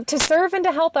 To serve and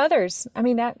to help others. I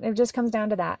mean, that it just comes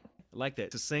down to that. I like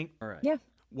that. Succinct. All right. Yeah.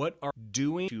 What are you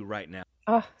doing right now?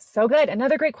 Oh, so good.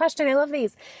 Another great question. I love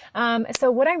these. So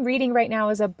what I'm reading right now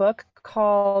is a book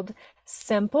called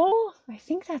Simple. I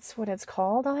think that's what it's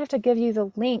called. I'll have to give you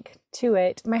the link to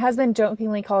it. My husband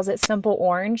jokingly calls it Simple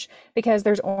Orange because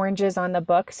there's oranges on the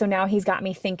book. So now he's got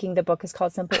me thinking the book is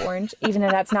called Simple Orange, even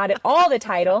though that's not at all the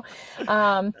title.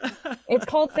 It's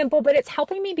called Simple, but it's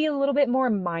helping me be a little bit more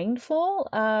mindful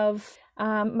of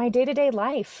my day-to-day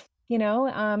life.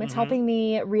 It's helping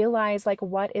me realize like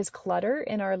what is clutter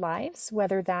in our lives,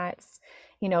 whether that's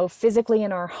physically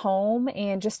in our home,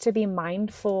 and just to be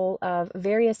mindful of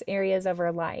various areas of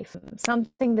our life.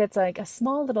 Something that's like a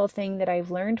small little thing that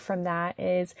I've learned from that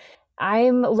is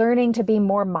I'm learning to be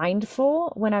more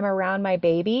mindful when I'm around my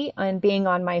baby and being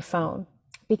on my phone,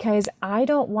 because I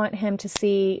don't want him to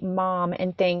see mom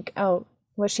and think, oh,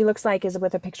 what she looks like is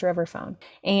with a picture of her phone.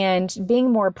 And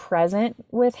being more present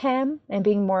with him and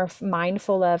being more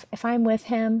mindful of, if I'm with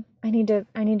him, I need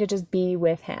to just be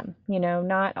with him,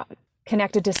 not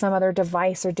connected to some other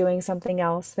device or doing something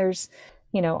else. There's,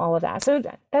 all of that. So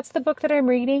that's the book that I'm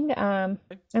reading. I'm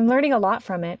learning a lot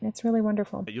from it. It's really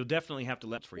wonderful. You'll definitely have to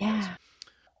let for you guys.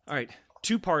 All right.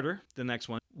 Two-parter, the next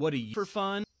one. What do you do for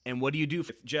fun, and what do you do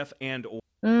for Jeff and or?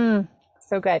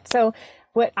 So good. So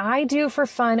what I do for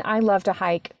fun, I love to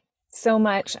hike so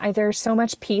much. There's so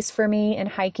much peace for me in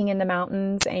hiking in the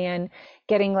mountains and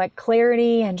getting like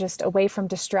clarity and just away from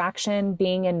distraction,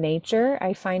 being in nature.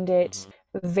 I find it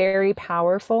very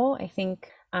powerful. I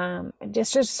think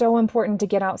it's just so important to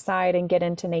get outside and get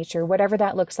into nature, whatever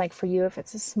that looks like for you. If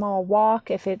it's a small walk,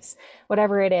 if it's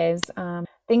whatever it is.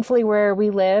 Thankfully, where we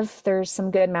live, there's some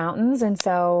good mountains. And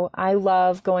so I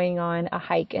love going on a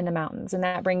hike in the mountains, and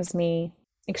that brings me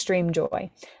extreme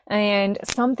joy. And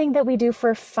something that we do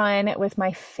for fun with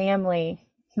my family.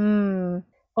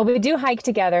 Well, we do hike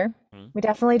together. We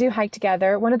definitely do hike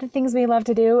together. One of the things we love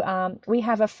to do, we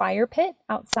have a fire pit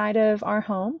outside of our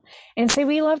home. And so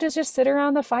we love to just sit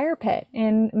around the fire pit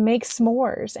and make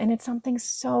s'mores. And it's something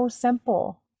so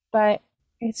simple, but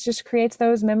it just creates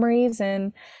those memories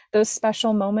and those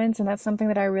special moments. And that's something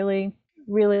that I really,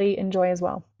 really enjoy as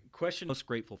well. Question most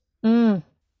grateful. Oh,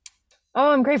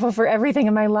 I'm grateful for everything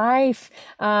in my life.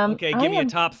 Okay, give me a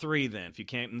top three then, if you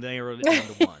can't narrow it down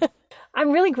to one.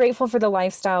 I'm really grateful for the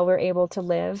lifestyle we're able to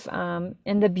live, and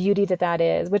the beauty that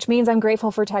is, which means I'm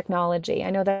grateful for technology. I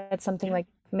know that's something like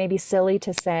maybe silly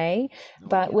to say,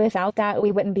 but without that,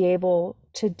 we wouldn't be able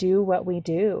to do what we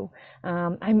do.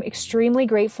 I'm extremely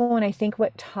grateful. And I think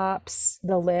what tops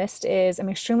the list is I'm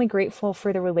extremely grateful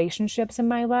for the relationships in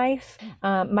my life,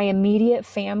 my immediate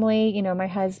family, my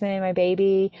husband, my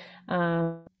baby.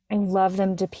 I love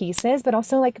them to pieces, but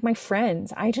also like my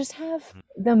friends. I just have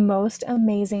the most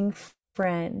amazing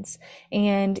friends.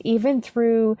 And even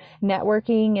through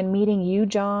networking and meeting you,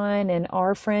 John, and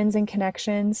our friends and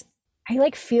connections, I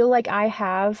like feel like I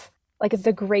have like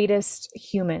the greatest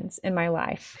humans in my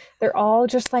life. They're all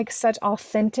just like such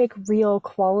authentic, real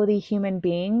quality human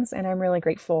beings. And I'm really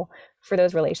grateful for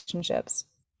those relationships.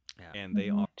 Yeah. And they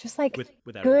are just like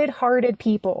good-hearted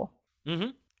people.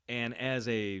 And as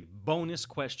a bonus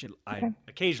question, I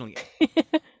occasionally,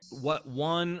 what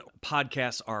one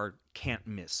podcast can't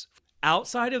miss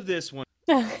outside of this one?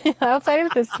 Outside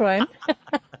of this one.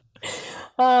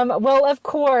 Well, of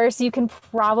course, you can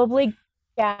probably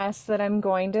guess that I'm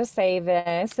going to say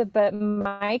this, but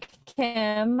Mike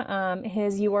Kim,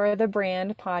 his You Are the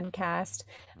Brand podcast,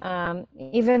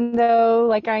 even though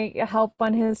like I help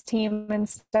on his team and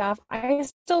stuff, I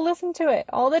still listen to it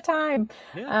all the time.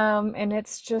 And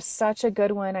it's just such a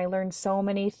good one. I learned so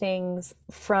many things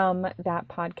from that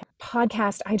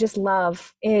podcast. I just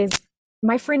love is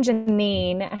my friend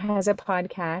Janine has a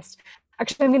podcast.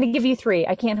 Actually, I'm going to give you three.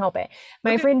 I can't help it.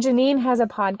 My friend Janine has a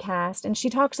podcast, and she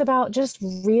talks about just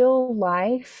real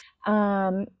life.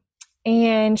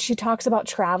 And she talks about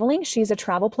traveling. She's a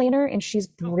travel planner, and she's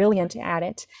brilliant at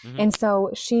it. And so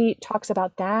she talks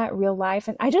about that real life.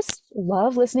 And I just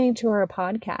love listening to her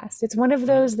podcast. It's one of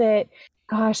those that,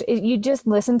 gosh, you just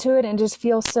listen to it and just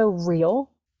feel so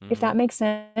real, if that makes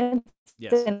sense.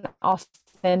 Yes. And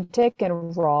authentic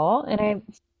and raw. And I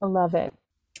love it.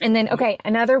 And then,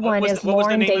 another one is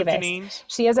Lauren Davis.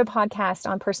 She has a podcast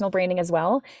on personal branding as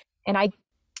well. And I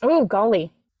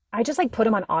just like put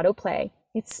them on autoplay.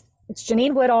 It's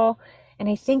Janine Woodall, and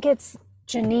I think it's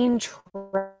Janine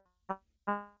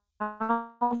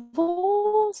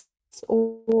Travels,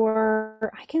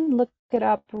 or I can look it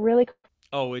up really quick.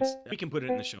 We can put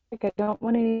it in the show. I don't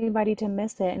want anybody to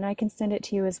miss it, and I can send it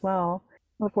to you as well.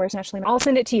 Of course, naturally, I'll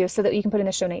send it to you so that you can put in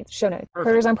the show notes. Perfect.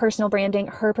 Hers on personal branding,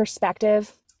 her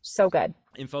perspective, so good.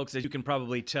 And folks, as you can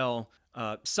probably tell,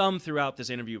 some throughout this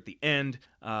interview at the end,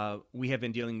 we have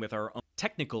been dealing with our own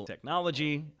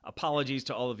technology. Apologies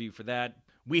to all of you for that.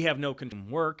 We have no control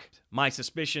over work. My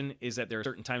suspicion is that there are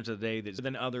certain times of the day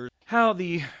than others. How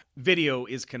the video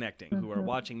is connecting, who are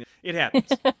watching this, it happens.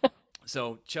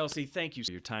 So, Chelsea, thank you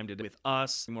for your time today with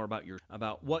us. More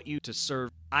about what you to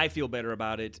serve. I feel better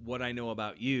about it. What I know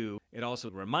about you. It also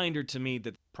a reminder to me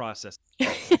that the process.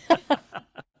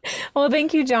 Well,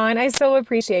 thank you, John. I so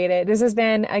appreciate it. This has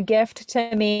been a gift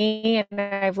to me, and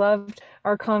I've loved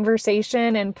our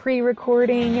conversation and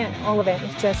pre-recording, all of it.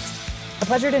 It's just a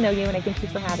pleasure to know you, and I thank you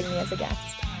for having me as a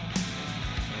guest.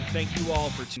 And thank you all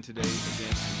for tuning today.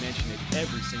 Again, I mention it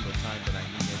every single time that I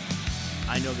mean it.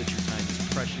 I know that your time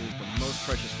is precious, the most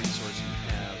precious resource you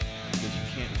have, because you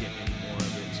can't get any more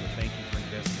of it. So thank you for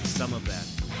investing some of that.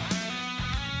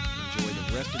 Enjoy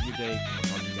the rest of your day. I'll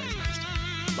talk to you guys next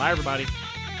time. Bye, everybody.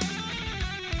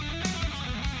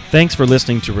 Thanks for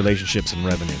listening to Relationships and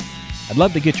Revenue. I'd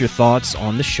love to get your thoughts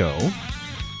on the show.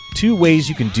 2 ways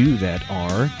you can do that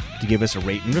are to give us a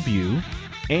rate and review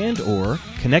and or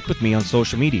connect with me on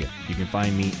social media. You can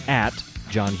find me at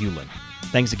John Hewlin.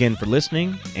 Thanks again for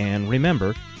listening, and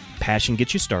remember, passion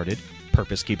gets you started,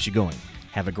 purpose keeps you going.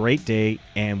 Have a great day,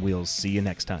 and we'll see you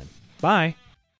next time. Bye.